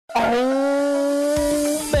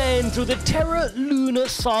Oh man, so the Terra Luna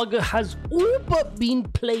saga has all but been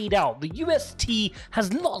played out. The UST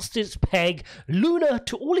has lost its peg. Luna,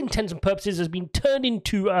 to all intents and purposes, has been turned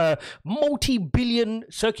into a multi-billion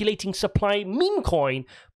circulating supply meme coin.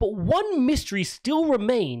 But one mystery still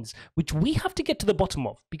remains, which we have to get to the bottom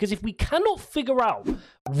of. Because if we cannot figure out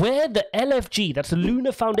where the LFG, that's the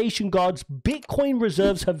Luna Foundation Guard's Bitcoin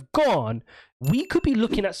reserves have gone, we could be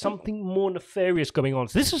looking at something more nefarious going on.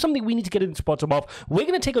 So this is something we need to get into the bottom of. We're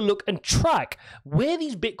going to take a look and track where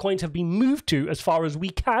these Bitcoins have been moved to as far as we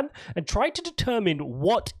can and try to determine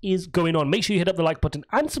what is going on. Make sure you hit up the like button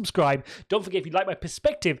and subscribe. Don't forget, if you like my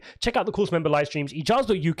perspective, check out the course member live streams,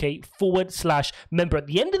 ijaz.uk/member. At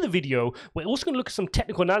the end of the video, we're also going to look at some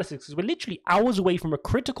technical analysis because we're literally hours away from a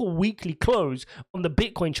critical weekly close on the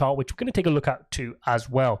Bitcoin chart, which we're going to take a look at too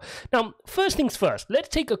as well. Now, first things first, let's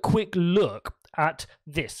take a quick look at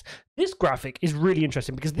this. This graphic is really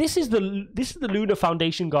interesting because this is the Luna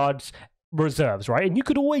Foundation Guard's reserves, right? And you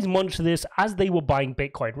could always monitor this as they were buying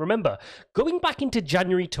Bitcoin. Remember, going back into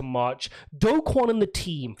January to March, Kwon and the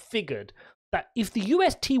team figured that if the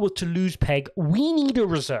UST was to lose peg, we need a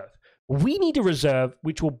reserve. We need a reserve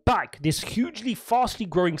which will back this hugely fastly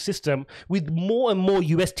growing system with more and more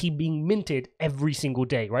UST being minted every single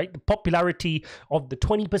day, right? The popularity of the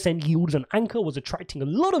 20% yields on Anchor was attracting a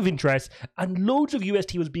lot of interest, and loads of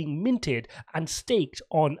UST was being minted and staked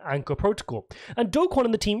on Anchor protocol. And Kwon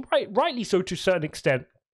and the team, rightly so to a certain extent,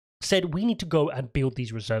 said we need to go and build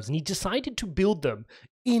these reserves, and he decided to build them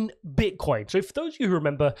in Bitcoin. So for those of you who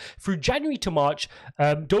remember, through January to March,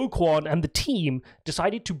 Kwon and the team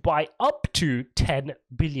decided to buy up to 10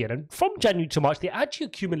 billion. And from January to March, they actually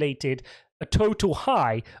accumulated a total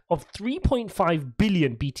high of 3.5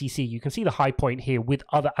 billion BTC. You can see the high point here with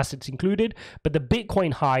other assets included, but the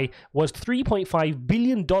Bitcoin high was $3.5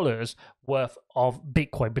 billion worth of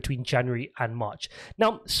Bitcoin between January and March.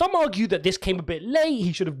 Now, some argue that this came a bit late.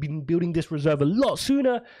 He should have been building this reserve a lot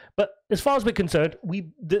sooner. But as far as we're concerned,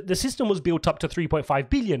 the system was built up to 3.5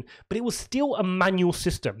 billion, but it was still a manual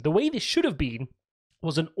system. The way this should have been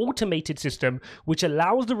was an automated system which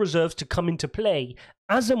allows the reserves to come into play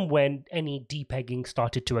as and when any depegging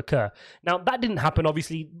started to occur. Now, that didn't happen.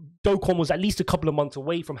 Obviously, Kwon was at least a couple of months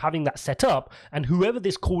away from having that set up, and whoever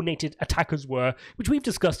this coordinated attackers were, which we've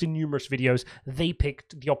discussed in numerous videos, they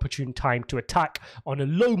picked the opportune time to attack on a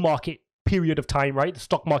low market period of time, right? The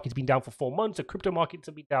stock market's been down for 4 months, the crypto markets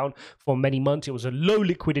have been down for many months. It was a low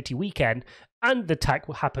liquidity weekend, and the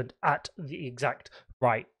attack happened at the exact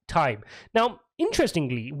right time. Now,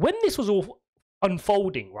 interestingly, when this was all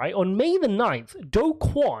unfolding, right, on May the 9th,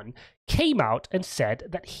 Kwon came out and said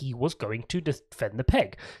that he was going to defend the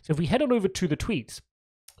peg. So if we head on over to the tweets,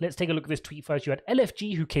 let's take a look at this tweet first. You had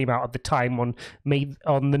LFG, who came out at the time on the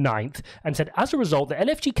 9th and said, as a result, the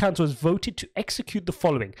LFG Council has voted to execute the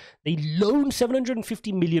following. They loaned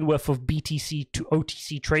 750 million worth of BTC to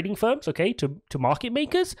OTC trading firms, okay, to market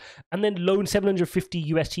makers, and then loaned 750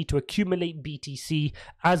 UST to accumulate BTC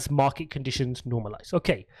as market conditions normalize.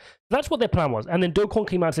 Okay, that's what their plan was. And then Kwon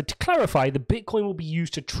came out and said, to clarify, the Bitcoin will be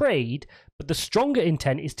used to trade, but the stronger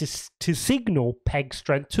intent is to signal peg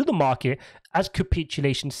strength to the market as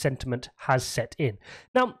capitulation sentiment has set in.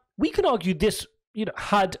 Now, we can argue this,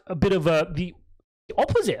 had a bit of the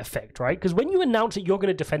opposite effect, right? Because when you announce that you're going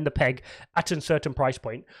to defend the peg at a certain price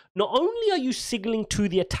point, not only are you signaling to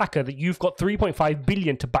the attacker that you've got 3.5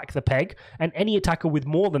 billion to back the peg, and any attacker with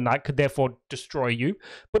more than that could therefore destroy you,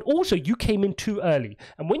 but also you came in too early.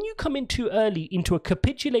 And when you come in too early into a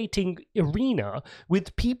capitulating arena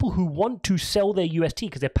with people who want to sell their UST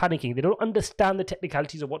because they're panicking, they don't understand the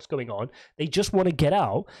technicalities of what's going on, they just want to get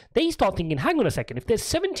out, they start thinking, hang on a second, if there's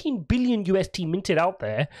 17 billion UST minted out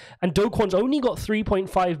there and Kwon's only got 3.5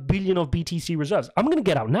 billion of BTC reserves, I'm going to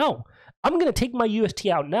get out now. I'm going to take my UST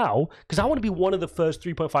out now because I want to be one of the first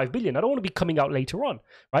 3.5 billion. I don't want to be coming out later on,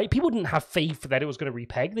 right? People didn't have faith that it was going to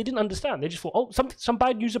repeg. They didn't understand. They just thought, oh, some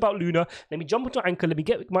bad news about Luna. Let me jump onto Anchor.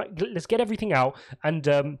 Let's get everything out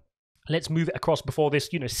and let's move it across before this,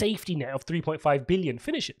 safety net of 3.5 billion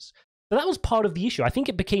finishes. So that was part of the issue. I think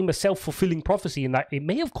it became a self-fulfilling prophecy in that it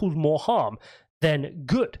may have caused more harm than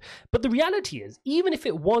good. But the reality is, even if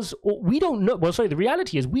it was, we don't know. Well, sorry, the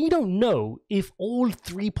reality is we don't know if all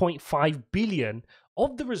 3.5 billion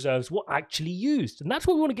of the reserves were actually used. And that's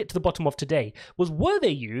what we want to get to the bottom of today, were they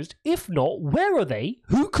used? If not, where are they?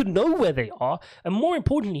 Who could know where they are? And more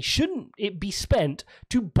importantly, shouldn't it be spent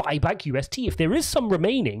to buy back UST? If there is some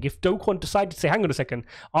remaining, if Kwon decided to say, hang on a second,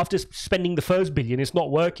 after spending the first billion, it's not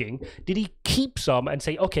working, did he keep some and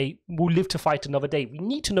say, okay, we'll live to fight another day? We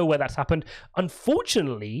need to know where that's happened.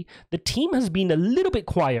 Unfortunately, the team has been a little bit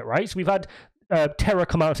quiet, right? So we've had Terra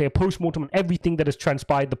come out and say a post-mortem on everything that has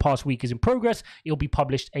transpired the past week is in progress. It'll be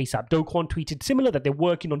published ASAP. Kwon tweeted similar, that they're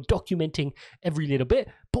working on documenting every little bit.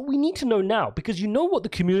 But we need to know now, because you know what the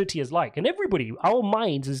community is like. And everybody, our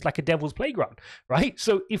minds is like a devil's playground, right?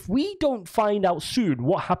 So if we don't find out soon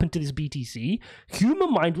what happened to this BTC,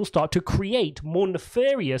 human mind will start to create more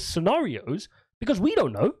nefarious scenarios because we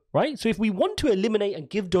don't know, right? So if we want to eliminate and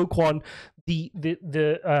give Kwon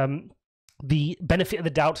the benefit of the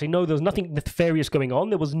doubt, say no, there was nothing nefarious going on,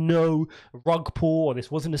 there was no rug pull, or this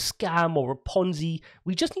wasn't a scam or a Ponzi,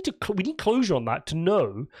 we just need we need closure on that to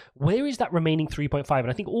know where is that remaining 3.5. And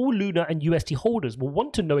I think all Luna and UST holders will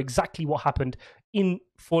want to know exactly what happened in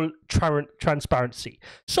full transparency.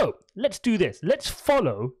 So let's do this. Let's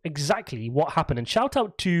follow exactly what happened, and shout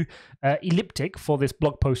out to Elliptic for this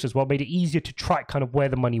blog post as well, made it easier to track kind of where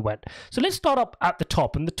the money went. So let's start up at the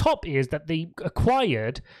top, and the top is that they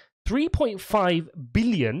acquired 3.5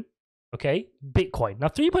 billion, okay, Bitcoin. Now,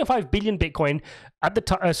 3.5 billion Bitcoin at the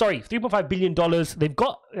time, $3.5 billion. They've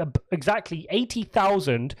got exactly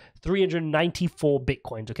 80,394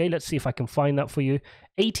 Bitcoins, okay? Let's see if I can find that for you.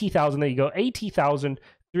 80,000, there you go.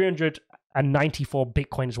 80,394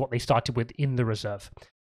 Bitcoin is what they started with in the reserve.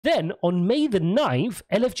 Then on May the 9th,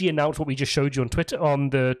 LFG announced what we just showed you on Twitter,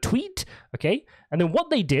 on the tweet, okay? And then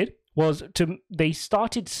what they did was they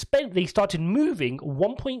started moving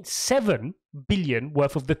 1.7 billion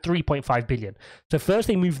worth of the 3.5 billion. So first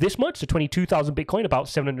they moved this much, so 22,000 Bitcoin, about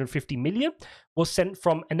 750 million, was sent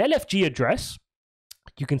from an LFG address.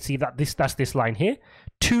 You can see that that's this line here,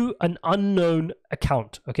 to an unknown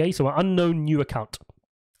account. Okay, so an unknown new account.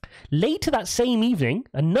 Later that same evening,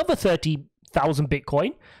 another 30,000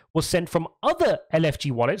 Bitcoin was sent from other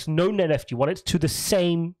LFG wallets, known LFG wallets, to the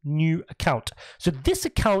same new account. So this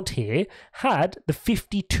account here had the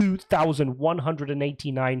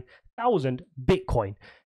 52,189,000 Bitcoin.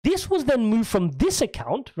 This was then moved from this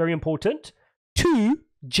account, very important, to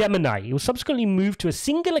Gemini. It was subsequently moved to a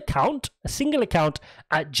single account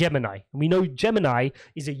at Gemini. And we know Gemini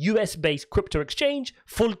is a US-based crypto exchange,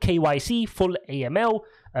 full KYC, full AML.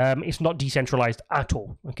 It's not decentralized at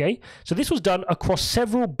all, okay? So this was done across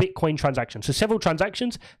several Bitcoin transactions. So several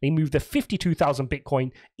transactions, they moved the 52,000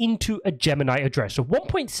 Bitcoin into a Gemini address. So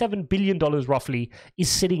 $1.7 billion roughly is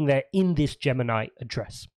sitting there in this Gemini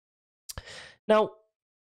address. Now,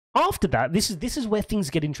 after that, this is where things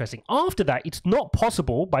get interesting. After that, it's not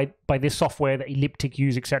possible by this software that Elliptic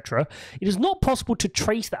use, etc. It is not possible to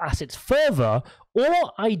trace the assets further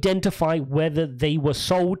or identify whether they were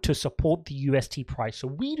sold to support the UST price. So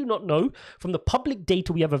we do not know from the public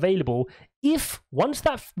data we have available if once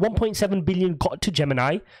that 1.7 billion got to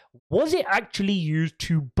Gemini, was it actually used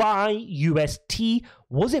to buy UST?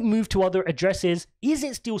 Was it moved to other addresses? Is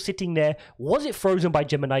it still sitting there? Was it frozen by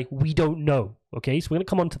Gemini? We don't know. Okay, so we're going to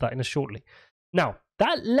come on to that in a shortly. Now,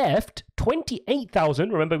 that left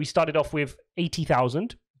 28,000. Remember, we started off with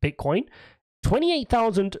 80,000 Bitcoin.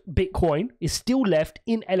 28,000 Bitcoin is still left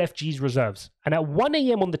in LFG's reserves. And at 1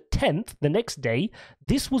 a.m. on the 10th, the next day,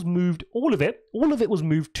 this was moved, all of it was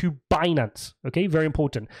moved to Binance. Okay, very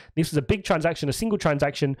important. This is a big transaction, a single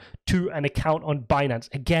transaction to an account on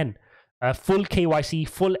Binance. Again, full KYC,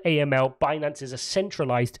 full AML. Binance is a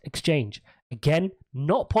centralized exchange. Again,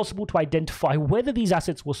 not possible to identify whether these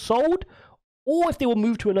assets were sold or if they were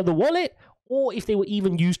moved to another wallet or if they were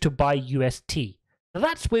even used to buy UST.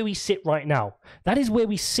 That's where we sit right now. That is where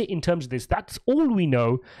we sit in terms of this. That's all we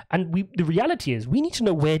know. And the reality is we need to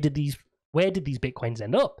know where did these Bitcoins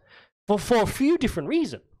end up for a few different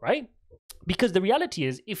reasons, right? Because the reality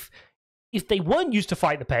is if they weren't used to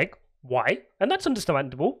fight the peg, why? And that's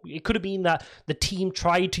understandable. It could have been that the team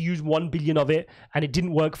tried to use 1 billion of it and it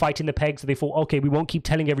didn't work fighting the peg. So they thought, okay, we won't keep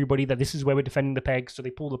telling everybody that this is where we're defending the peg. So they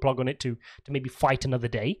pull the plug on it to maybe fight another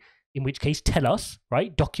day. In which case, tell us,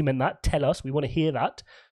 right? Document that. Tell us. We want to hear that.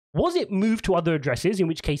 Was it moved to other addresses? In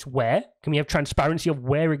which case, where? Can we have transparency of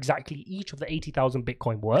where exactly each of the 80,000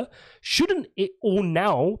 Bitcoin were? Shouldn't it all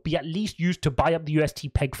now be at least used to buy up the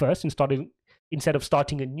UST peg first instead of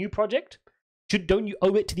starting a new project? Don't you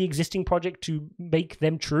owe it to the existing project to make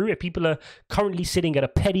them true? If people are currently sitting at a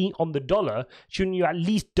penny on the dollar, shouldn't you at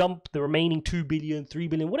least dump the remaining 2 billion, 3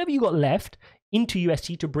 billion, whatever you got left into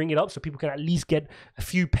UST to bring it up so people can at least get a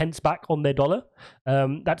few pence back on their dollar?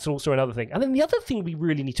 That's also another thing. And then the other thing we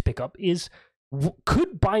really need to pick up is,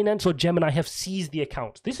 could Binance or Gemini have seized the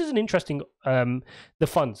account? This is an interesting, the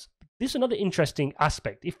funds. This is another interesting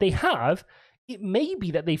aspect. If they have, it may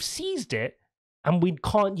be that they've seized it and we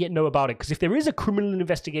can't yet know about it. Because if there is a criminal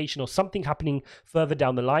investigation or something happening further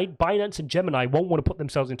down the line, Binance and Gemini won't want to put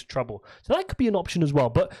themselves into trouble. So that could be an option as well.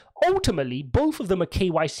 But ultimately, both of them are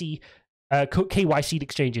KYC KYC'd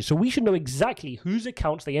exchanges. So we should know exactly whose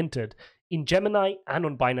accounts they entered in Gemini and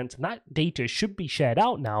on Binance, and that data should be shared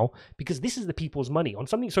out now because this is the people's money. On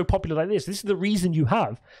something so popular like this is the reason you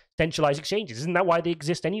have centralized exchanges. Isn't that why they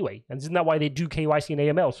exist anyway? And isn't that why they do KYC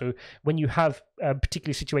and AML? So when you have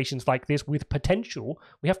particular situations like this with potential,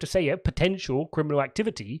 we have to say it, potential criminal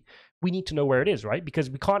activity, we need to know where it is, right? Because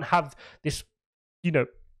we can't have this, you know,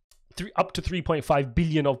 up to 3.5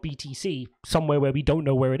 billion of BTC somewhere where we don't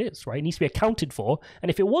know where it is, right? It needs to be accounted for. And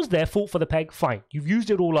if it was there, fault for the peg, fine. You've used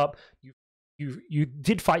it all up. You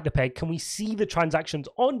did fight the peg. Can we see the transactions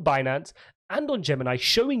on Binance and on Gemini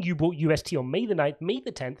showing you bought UST on May the 9th, May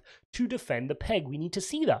the 10th to defend the peg? We need to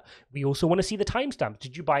see that. We also want to see the timestamps.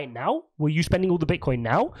 Did you buy it now? Were you spending all the Bitcoin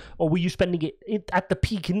now? Or were you spending it at the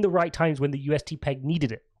peak in the right times when the UST peg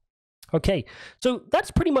needed it? Okay, so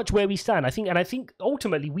that's pretty much where we stand. I think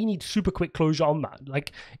ultimately we need super quick closure on that.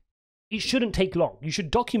 Like, it shouldn't take long. You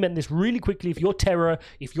should document this really quickly. If you're Terra,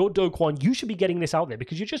 if you're Kwon, you should be getting this out there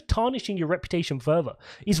because you're just tarnishing your reputation further.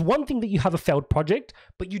 It's one thing that you have a failed project,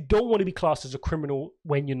 but you don't want to be classed as a criminal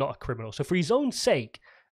when you're not a criminal. So for his own sake,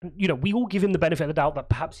 you know, we all give him the benefit of the doubt that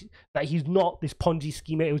perhaps that he's not this Ponzi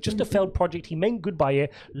schemer. It was just a failed project. He meant good by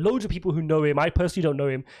it. Loads of people who know him, I personally don't know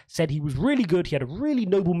him, said he was really good. He had a really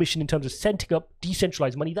noble mission in terms of setting up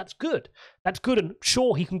decentralized money. That's good. That's good. And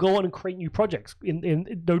sure, he can go on and create new projects.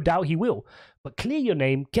 No doubt he will. But clear your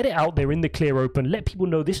name, get it out there in the clear open, let people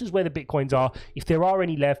know this is where the Bitcoins are. If there are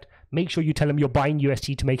any left, make sure you tell them you're buying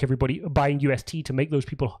UST to make everybody buying UST to make those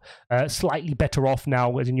people slightly better off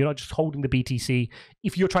now, as in you're not just holding the BTC.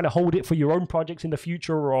 If you're trying to hold it for your own projects in the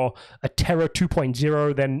future or a Terra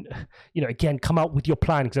 2.0, then, you know, again, come out with your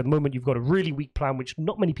plan, because at the moment you've got a really weak plan, which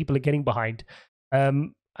not many people are getting behind.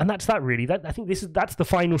 And that's that really. I think that's the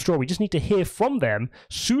final straw. We just need to hear from them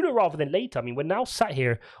sooner rather than later. I mean, we're now sat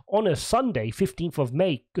here on a Sunday, 15th of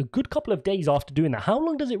May, a good couple of days after doing that. How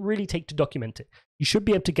long does it really take to document it? You should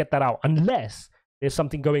be able to get that out unless there's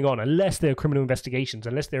something going on, unless there are criminal investigations,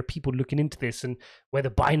 unless there are people looking into this, and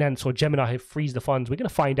whether Binance or Gemini have freeze the funds. We're going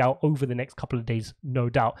to find out over the next couple of days, no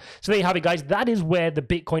doubt. So there you have it, guys. That is where the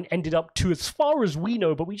Bitcoin ended up to, as far as we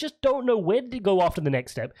know, but we just don't know where did it go after the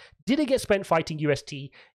next step. Did it get spent fighting UST?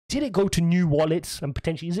 Did it go to new wallets and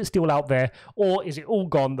potentially is it still out there, or is it all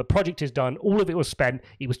gone? The project is done. All of it was spent.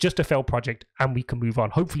 It was just a failed project and we can move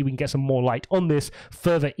on. Hopefully we can get some more light on this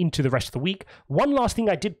further into the rest of the week. One last thing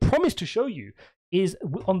I did promise to show you is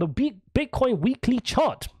on the Bitcoin weekly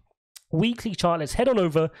chart. Let's head on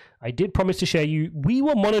over. I did promise to share you. We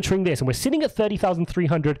were monitoring this and we're sitting at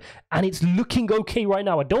 30,300 and it's looking okay right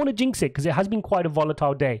now. I don't want to jinx it because it has been quite a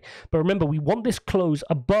volatile day. But remember, we want this close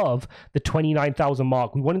above the 29,000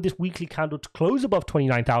 mark. We wanted this weekly candle to close above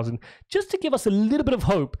 29,000 just to give us a little bit of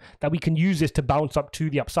hope that we can use this to bounce up to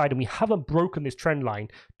the upside. And we haven't broken this trend line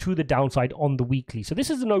to the downside on the weekly. So this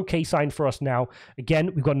is an okay sign for us now.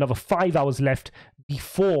 Again, we've got another 5 hours left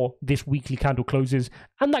before this weekly candle closes.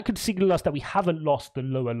 And that could signal us that we haven't lost the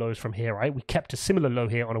lower lows from here, right? We kept a similar low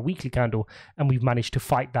here on a weekly candle and we've managed to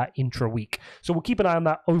fight that intra-week. So we'll keep an eye on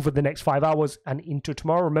that over the next 5 hours and into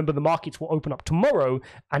tomorrow. Remember, the markets will open up tomorrow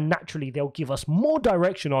and naturally they'll give us more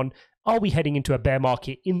direction on, are we heading into a bear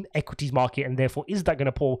market in equities market, and therefore is that going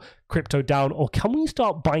to pull crypto down, or can we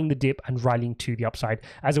start buying the dip and rallying to the upside?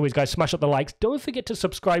 As always, guys, smash up the likes. Don't forget to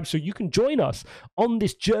subscribe so you can join us on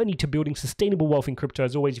this journey to building sustainable wealth in crypto.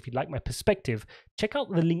 As always, if you'd like my perspective, check out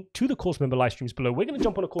the link to the course member live streams below. We're going to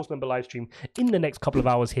jump on a course member live stream in the next couple of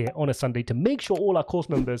hours here on a Sunday to make sure all our course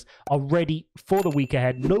members are ready for the week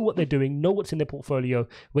ahead, know what they're doing, know what's in their portfolio.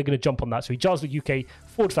 We're going to jump on that. So Ijaz UK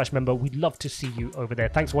 /member. We'd love to see you over there.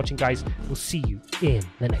 Thanks for watching, guys. We'll see you in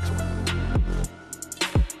the next one.